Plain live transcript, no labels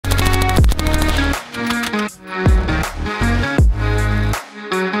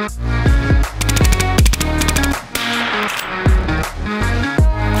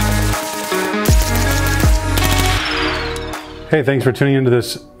Hey, thanks for tuning into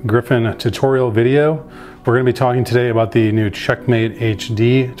this Griffin tutorial video. We're going to be talking today about the new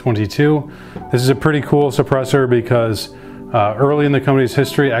Checkmate-HD 22. This is a pretty cool suppressor because early in the company's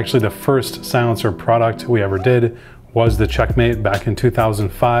history, actually the first silencer product we ever did was the Checkmate back in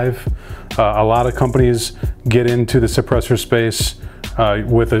 2005. A lot of companies get into the suppressor space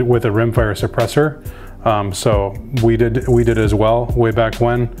with a rimfire suppressor. So we did as well way back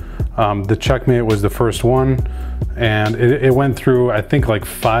when. The Checkmate was the first one, and it went through, I think, like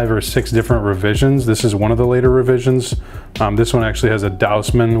 5 or 6 different revisions. This is one of the later revisions. This one actually has a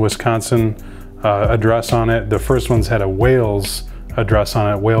Dousman, Wisconsin address on it. The first one's had a Wales address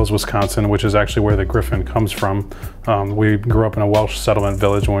on it, Wales, Wisconsin, which is actually where the Griffin comes from. We grew up in a Welsh settlement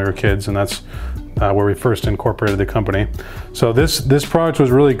village when we were kids, and that's where we first incorporated the company. So this product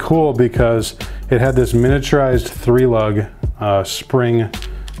was really cool because it had this miniaturized 3-lug spring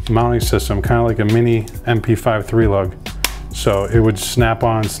mounting system, kind of like a mini MP5 3-lug. So it would snap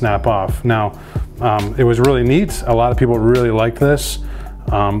on, snap off. Now, it was really neat. A lot of people really liked this,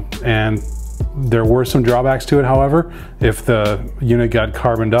 and there were some drawbacks to it. However, if the unit got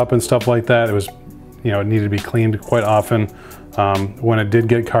carboned up and stuff like that, it was, it needed to be cleaned quite often. When it did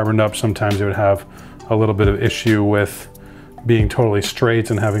get carboned up, sometimes it would have a little bit of issue with being totally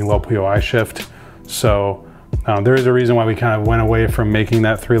straight and having low POI shift. So there is a reason why we kind of went away from making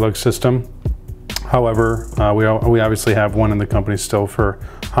that 3-lug system. However, we obviously have one in the company still for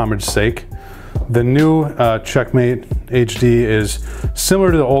homage sake. The new Checkmate-HD is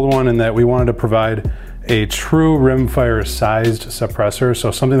similar to the old one in that we wanted to provide a true rimfire sized suppressor, so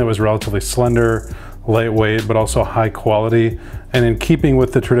something that was relatively slender, lightweight, but also high quality. And in keeping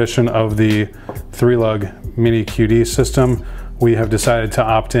with the tradition of the 3-lug mini QD system, we have decided to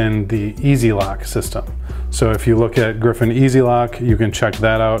opt in the Easy Lock system. So if you look at Griffin Easy Lock, you can check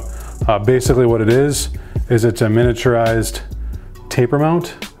that out. Basically what it is it's a miniaturized taper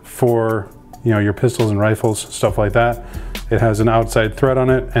mount for your pistols and rifles, stuff like that. It has an outside thread on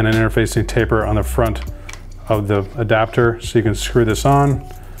it and an interfacing taper on the front of the adapter. So you can screw this on,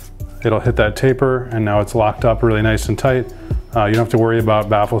 it'll hit that taper, and now it's locked up really nice and tight. You don't have to worry about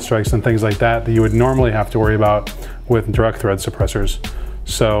baffle strikes and things like that you would normally have to worry about with direct thread suppressors.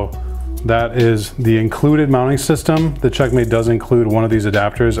 So that is the included mounting system. The Checkmate does include one of these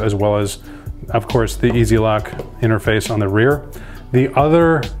adapters, as well as, of course, the Easy Lock interface on the rear. The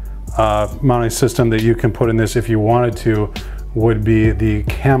other mounting system that you can put in this if you wanted to would be the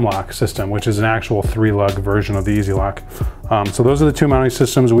Cam Lock system, which is an actual 3-lug version of the Easy Lock. So those are the two mounting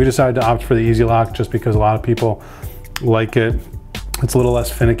systems. We decided to opt for the Easy Lock just because a lot of people like it. It's a little less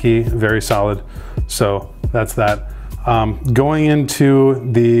finicky, very solid. So that's that. Going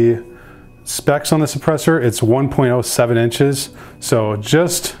into the specs on the suppressor, it's 1.07 inches. So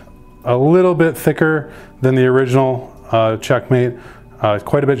just a little bit thicker than the original Checkmate.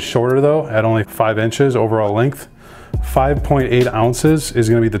 Quite a bit shorter though, at only 5 inches overall length. 5.8 ounces is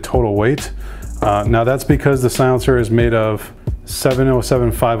going to be the total weight. Now that's because the silencer is made of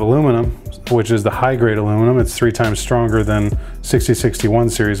 7075 aluminum, which is the high grade aluminum. It's 3 times stronger than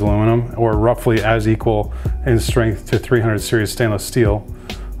 6061 series aluminum, or roughly as equal in strength to 300 series stainless steel.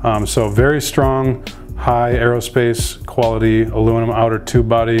 So very strong, high aerospace quality aluminum outer tube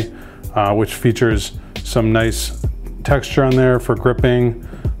body, which features some nice texture on there for gripping,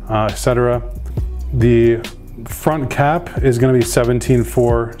 etc. The front cap is going to be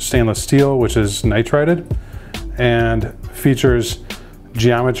 17.4 stainless steel, which is nitrided, and features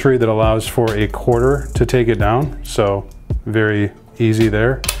geometry that allows for a quarter to take it down. So very easy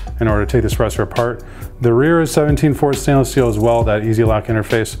there in order to take the suppressor apart. The rear is 17.4 stainless steel as well, that Easy Lock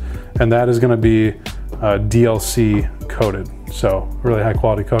interface, and that is going to be DLC coated. So really high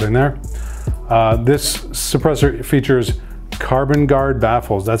quality coating there. This suppressor features CARBON-GARD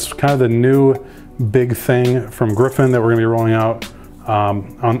Baffles. That's kind of the new big thing from Griffin that we're going to be rolling out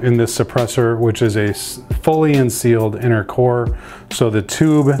in this suppressor, which is a fully unsealed inner core. So the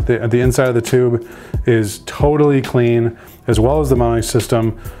tube, the inside of the tube is totally clean, as well as the mounting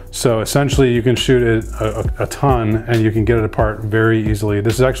system. So essentially you can shoot it a ton and you can get it apart very easily.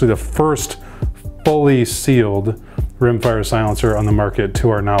 This is actually the first fully sealed rimfire silencer on the market to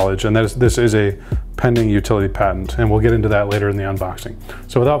our knowledge, and this is a pending utility patent, and we'll get into that later in the unboxing.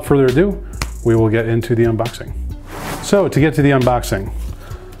 So without further ado, we will get into the unboxing. So to get to the unboxing,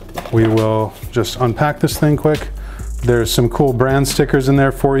 we will just unpack this thing quick. There's some cool brand stickers in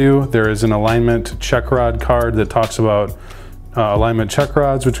there for you. There is an alignment check rod card that talks about alignment check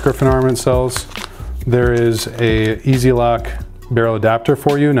rods, which Griffin Armament sells. There is a Easy Lock barrel adapter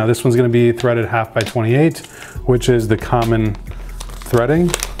for you. Now this one's going to be threaded 1/2 by 28, which is the common threading.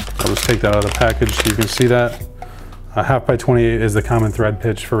 I'll just take that out of the package so you can see that. 1/2x28 is the common thread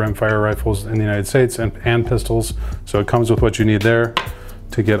pitch for rimfire rifles in the United States and pistols. So it comes with what you need there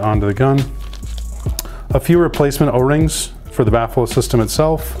to get onto the gun. A few replacement O-rings for the baffle system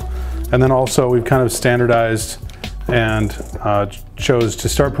itself. And then also we've kind of standardized and chose to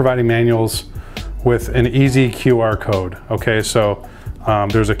start providing manuals with an easy QR code. Okay, so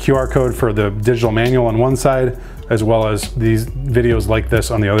there's a QR code for the digital manual on one side, as well as these videos like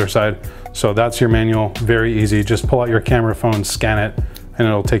this on the other side. So that's your manual, very easy. Just pull out your camera phone, scan it, and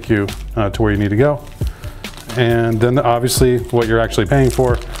it'll take you to where you need to go. And then obviously what you're actually paying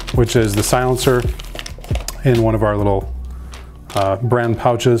for, which is the silencer in one of our little brand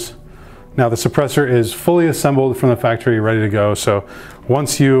pouches. Now the suppressor is fully assembled from the factory, ready to go. So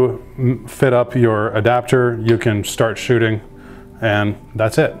once you fit up your adapter, you can start shooting, and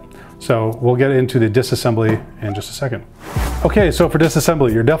that's it. So we'll get into the disassembly in just a second. Okay, so for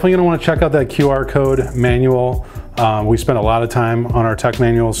disassembly, you're definitely gonna wanna check out that QR code manual. We spent a lot of time on our tech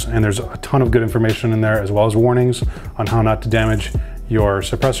manuals, and there's a ton of good information in there, as well as warnings on how not to damage your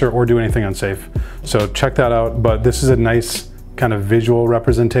suppressor or do anything unsafe. So check that out, but this is a nice kind of visual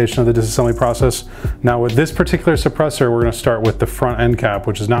representation of the disassembly process. Now with this particular suppressor, we're gonna start with the front end cap,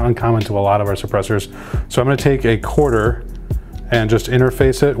 which is not uncommon to a lot of our suppressors. So I'm gonna take a quarter and just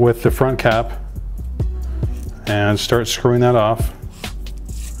interface it with the front cap and start screwing that off.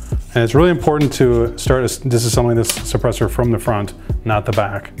 And it's really important to start disassembling this suppressor from the front, not the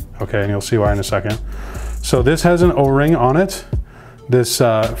back. Okay, and you'll see why in a second. So this has an O-ring on it, this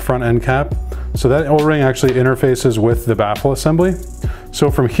front end cap. So that O-ring actually interfaces with the baffle assembly.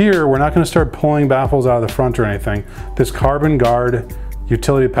 So from here, we're not gonna start pulling baffles out of the front or anything. This CARBON-GARD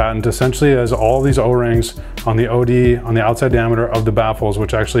utility patent essentially has all these O-rings on the OD, on the outside diameter of the baffles,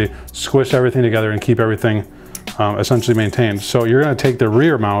 which actually squish everything together and keep everything essentially maintained. So you're gonna take the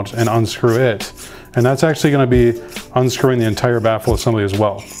rear mount and unscrew it. And that's actually gonna be unscrewing the entire baffle assembly as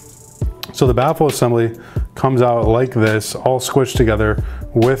well. So the baffle assembly comes out like this, all squished together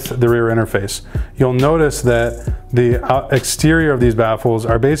with the rear interface. You'll notice that the exterior of these baffles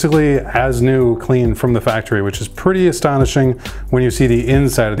are basically as new, clean from the factory, which is pretty astonishing when you see the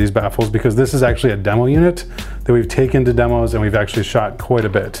inside of these baffles, because this is actually a demo unit that we've taken to demos and we've actually shot quite a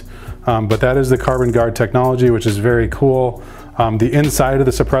bit. But that is the CARBON-GARD technology, which is very cool. The inside of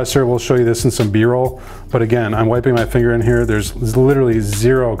the suppressor, we'll show you this in some B-roll, but again, I'm wiping my finger in here. There's literally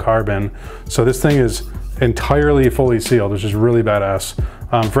zero carbon. So this thing is entirely fully sealed, which is really badass.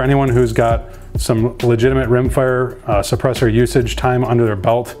 For anyone who's got some legitimate rimfire suppressor usage time under their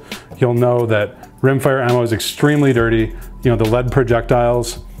belt, you'll know that rimfire ammo is extremely dirty. You know, the lead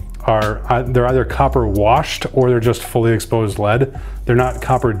projectiles they're either copper washed or they're just fully exposed lead. They're not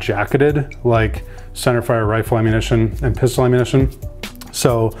copper jacketed like centerfire rifle ammunition and pistol ammunition.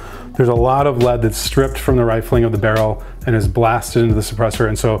 So there's a lot of lead that's stripped from the rifling of the barrel and is blasted into the suppressor.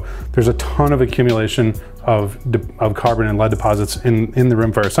 And so there's a ton of accumulation of carbon and lead deposits in the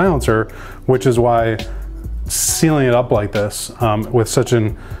rimfire silencer, which is why sealing it up like this with such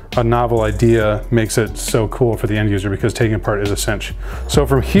a novel idea makes it so cool for the end user, because taking it apart is a cinch. So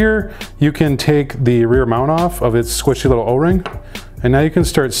from here, you can take the rear mount off of its squishy little O-ring, and now you can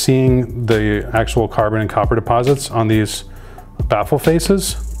start seeing the actual carbon and copper deposits on these baffle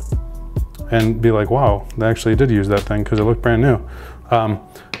faces and be like, wow, they actually did use that thing because it looked brand new.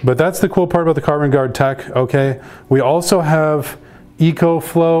 But that's the cool part about the CARBON-GARD tech, okay? We also have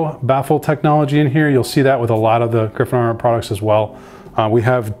EcoFlow baffle technology in here. You'll see that with a lot of the Griffin Armament products as well. We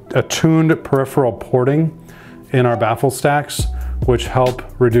have attuned peripheral porting in our baffle stacks, which help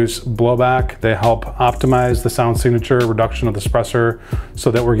reduce blowback. They help optimize the sound signature, reduction of the suppressor,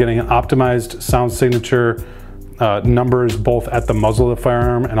 so that we're getting an optimized sound signature numbers both at the muzzle of the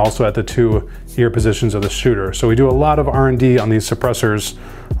firearm and also at the two ear positions of the shooter. So we do a lot of R&D on these suppressors,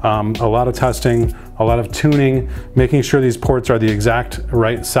 a lot of testing, a lot of tuning, making sure these ports are the exact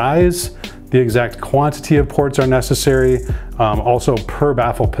right size, the exact quantity of ports are necessary, also per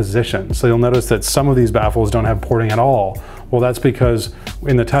baffle position. So you'll notice that some of these baffles don't have porting at all. Well, that's because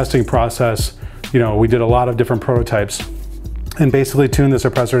in the testing process, you know, we did a lot of different prototypes and basically tuned the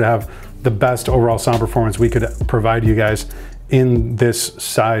suppressor to have the best overall sound performance we could provide you guys in this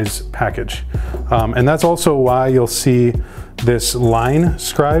size package. And that's also why you'll see this line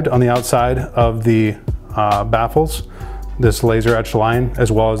scribed on the outside of the baffles, this laser etched line,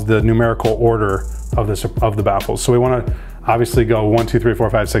 as well as the numerical order of the baffles. So we want to obviously go 1, 2, 3, 4,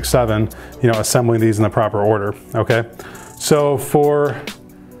 5, 6, 7, you know, assembling these in the proper order, okay? So for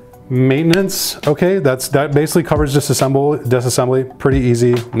maintenance, okay, that basically covers disassembly, pretty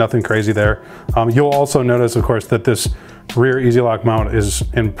easy, nothing crazy there. You'll also notice, of course, that this rear easy lock mount is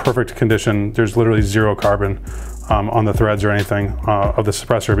in perfect condition. There's literally zero carbon on the threads or anything of the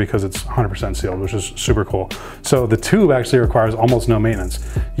suppressor because it's 100% sealed, which is super cool. So the tube actually requires almost no maintenance.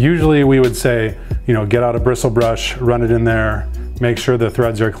 Usually we would say, you know, get out a bristle brush, run it in there, make sure the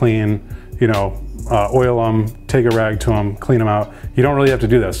threads are clean, you know, oil them, take a rag to them, clean them out. You don't really have to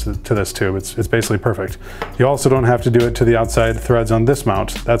do this to this tube. It's basically perfect. You also don't have to do it to the outside threads on this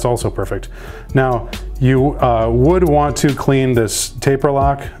mount. That's also perfect. Now, you would want to clean this taper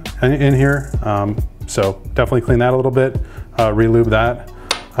lock in here. So definitely clean that a little bit, re-lube that.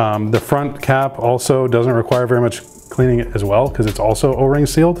 The front cap also doesn't require very much cleaning as well because it's also O-ring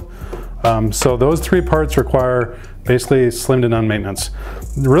sealed. So those three parts require basically slim to none maintenance.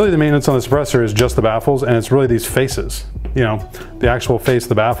 Really the maintenance on the suppressor is just the baffles, and it's really these faces. You know, the actual face of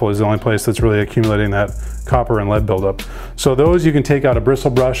the baffle is the only place that's really accumulating that copper and lead buildup. So those you can take out a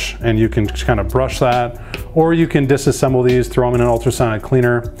bristle brush and you can kind of brush that, or you can disassemble these, throw them in an ultrasonic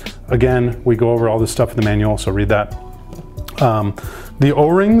cleaner. Again, we go over all this stuff in the manual, so read that. The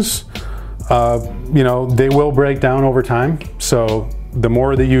O-rings, you know, they will break down over time. So the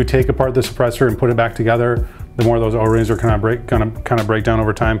more that you take apart the suppressor and put it back together, the more those O-rings are kind of break down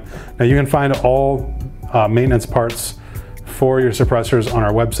over time. Now you can find all maintenance parts for your suppressors on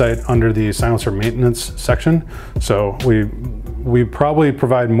our website under the silencer maintenance section. So we probably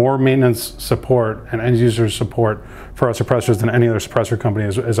provide more maintenance support and end user support for our suppressors than any other suppressor company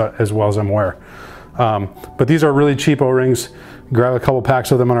as well as I'm aware. But these are really cheap O-rings. Grab a couple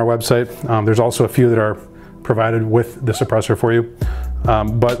packs of them on our website. There's also a few that are provided with the suppressor for you.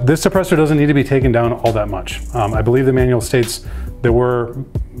 But this suppressor doesn't need to be taken down all that much. I believe the manual states that we're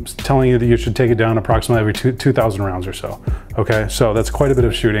telling you that you should take it down approximately every 2,000 rounds or so. Okay, so that's quite a bit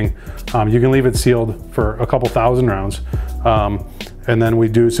of shooting. You can leave it sealed for a couple thousand rounds. And then we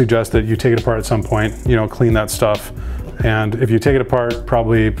do suggest that you take it apart at some point, you know, clean that stuff. And if you take it apart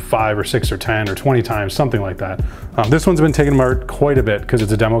probably 5 or 6 or 10 or 20 times, something like that. This one's been taken apart quite a bit because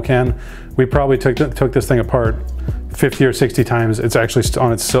it's a demo can. We probably took this thing apart 50 or 60 times. It's actually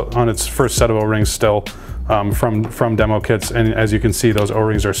on its first set of O-rings still from demo kits. And as you can see, those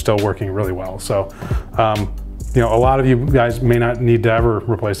O-rings are still working really well. So, you know, a lot of you guys may not need to ever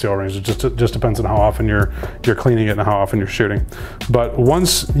replace the O-rings. It just depends on how often you're cleaning it and how often you're shooting. But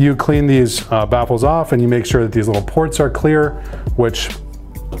once you clean these baffles off and you make sure that these little ports are clear, which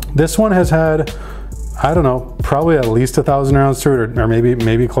this one has had, I don't know, probably at least 1,000 rounds through it, or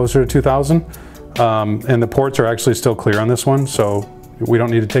maybe closer to 2,000. And the ports are actually still clear on this one, so we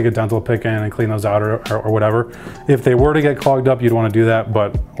don't need to take a dental pick in and clean those out or whatever. If they were to get clogged up, you'd want to do that,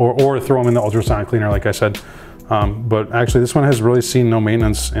 but or throw them in the ultrasonic cleaner, like I said. But actually, this one has really seen no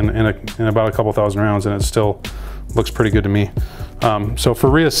maintenance in about a couple thousand rounds, and it still looks pretty good to me. So for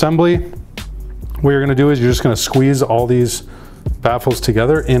reassembly, what you're going to do is you're just going to squeeze all these baffles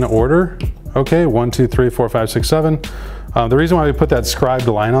together in order. Okay, 1, 2, 3, 4, 5, 6, 7. The reason why we put that scribed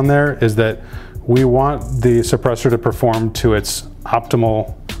line on there is that we want the suppressor to perform to its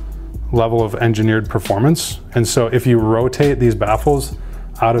optimal level of engineered performance. And so if you rotate these baffles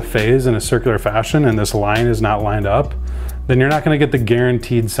out of phase in a circular fashion and this line is not lined up, then you're not going to get the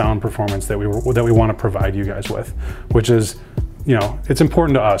guaranteed sound performance that we want to provide you guys with, which is, you know, it's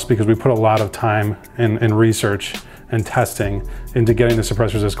important to us because we put a lot of time and research and testing into getting the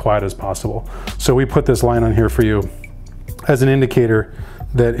suppressors as quiet as possible. So we put this line on here for you as an indicator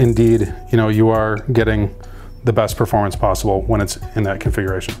that indeed, you know, you are getting the best performance possible when it's in that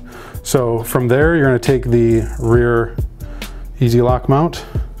configuration. So from there, you're going to take the rear easy lock mount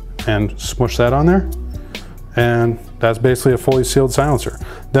and smush that on there. And that's basically a fully sealed silencer.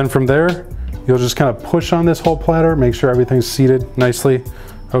 Then from there, you'll just kind of push on this whole platter, make sure everything's seated nicely,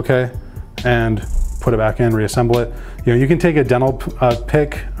 okay? And put it back in, reassemble it. You know, you can take a dental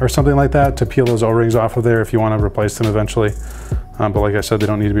pick or something like that to peel those O-rings off of there if you want to replace them eventually. But like I said, they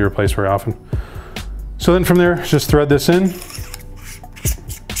don't need to be replaced very often. So then from there, just thread this in.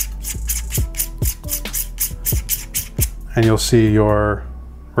 And you'll see your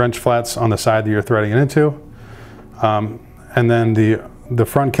wrench flats on the side that you're threading it into. And then the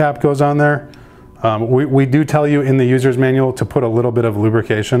front cap goes on there. We do tell you in the user's manual to put a little bit of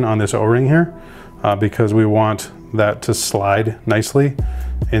lubrication on this O-ring here because we want that to slide nicely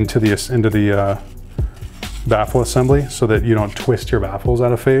into the baffle assembly so that you don't twist your baffles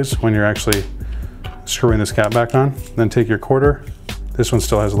out of phase when you're actually screwing this cap back on. Then take your quarter. This one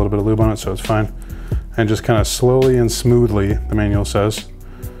still has a little bit of lube on it, so it's fine. And just kind of slowly and smoothly, the manual says,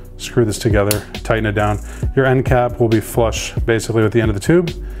 screw this together, tighten it down. Your end cap will be flush basically with the end of the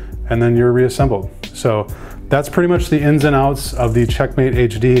tube, and then you're reassembled. So that's pretty much the ins and outs of the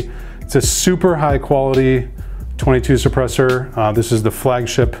Checkmate-HD. It's a super high quality 22 suppressor. This is the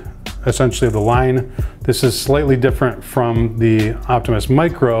flagship essentially of the line. This is slightly different from the Optimus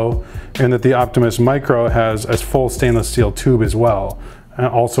Micro in that the Optimus Micro has a full stainless steel tube as well, and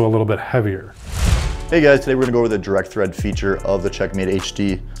also a little bit heavier. Hey guys, today we're gonna go over the direct thread feature of the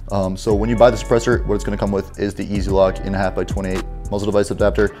Checkmate-HD. So when you buy the suppressor, what it's gonna come with is the Easy Lock in 1/2x28 muzzle device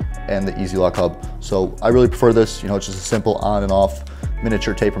adapter and the Easy Lock hub. So I really prefer this, it's just a simple on and off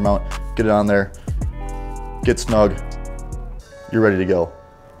miniature taper mount. Get it on there, get snug, you're ready to go.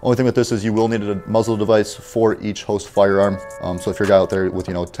 Only thing with this is you will need a muzzle device for each host firearm. So if you're a guy out there with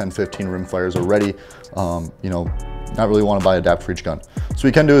 10, 15 rimfires already, not really want to buy an adapter for each gun. So what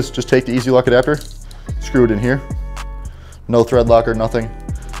you can do is just take the Easy Lock adapter, screw it in here, no thread locker, nothing.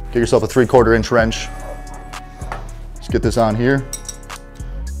 Get yourself a 3/4 inch wrench. Just get this on here,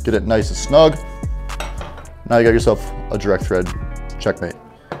 get it nice and snug. Now you got yourself a direct thread Checkmate.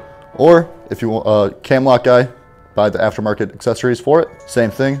 Or if you want a cam lock guy, buy the aftermarket accessories for it.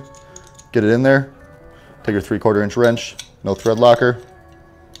 Same thing, get it in there, take your 3/4 inch wrench, no thread locker,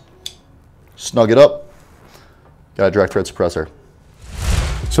 snug it up, got a direct thread suppressor.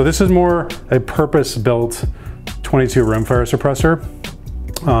 So this is more a purpose-built 22 rimfire suppressor.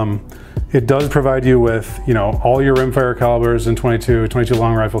 It does provide you with, all your rimfire calibers in 22, 22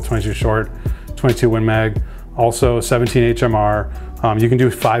 long rifle, 22 short, 22 Win Mag, also 17 HMR. You can do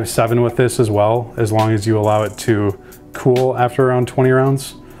 5.7 with this as well, as long as you allow it to cool after around 20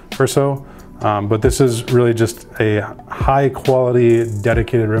 rounds or so. But this is really just a high quality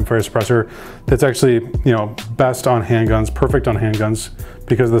dedicated rimfire suppressor that's actually, best on handguns, perfect on handguns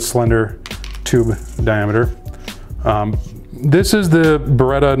because of the slender tube diameter. This is the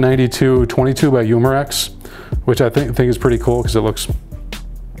Beretta 92-22 by Umarex, which I think is pretty cool because it looks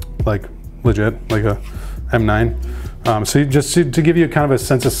like legit, like a M9. So just to give you kind of a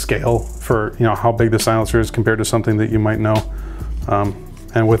sense of scale for how big the silencer is compared to something that you might know.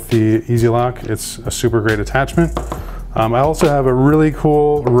 And with the Easy Lock, it's a super great attachment. I also have a really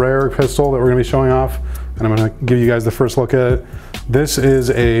cool rare pistol that we're gonna be showing off, and I'm gonna give you guys the first look at it. This is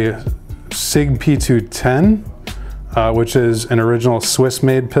a SIG P210, which is an original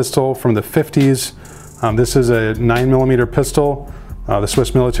Swiss-made pistol from the 50s. This is a 9mm pistol. The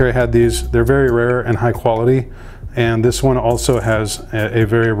Swiss military had these. They're very rare and high quality. And this one also has a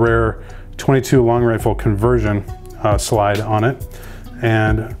very rare 22 long rifle conversion slide on it.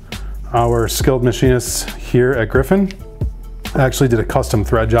 And our skilled machinists here at Griffin actually did a custom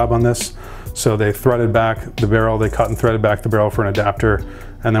thread job on this. So they threaded back the barrel, they cut and threaded back the barrel for an adapter,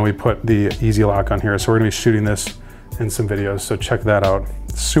 and then we put the Easy Lock on here. So we're gonna be shooting this in some videos, so check that out.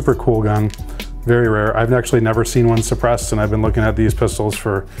 Super cool gun, very rare. I've actually never seen one suppressed, and I've been looking at these pistols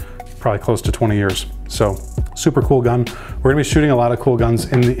for probably close to 20 years. So super cool gun. We're gonna be shooting a lot of cool guns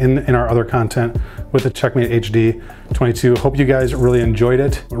in our other content with the Checkmate-HD 22. Hope you guys really enjoyed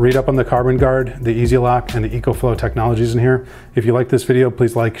it. Read up on the CARBON-GARD, the Easy Lock, and the EcoFlow technologies in here. If you like this video,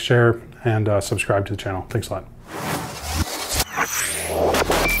 please like, share, and subscribe to the channel. Thanks a lot.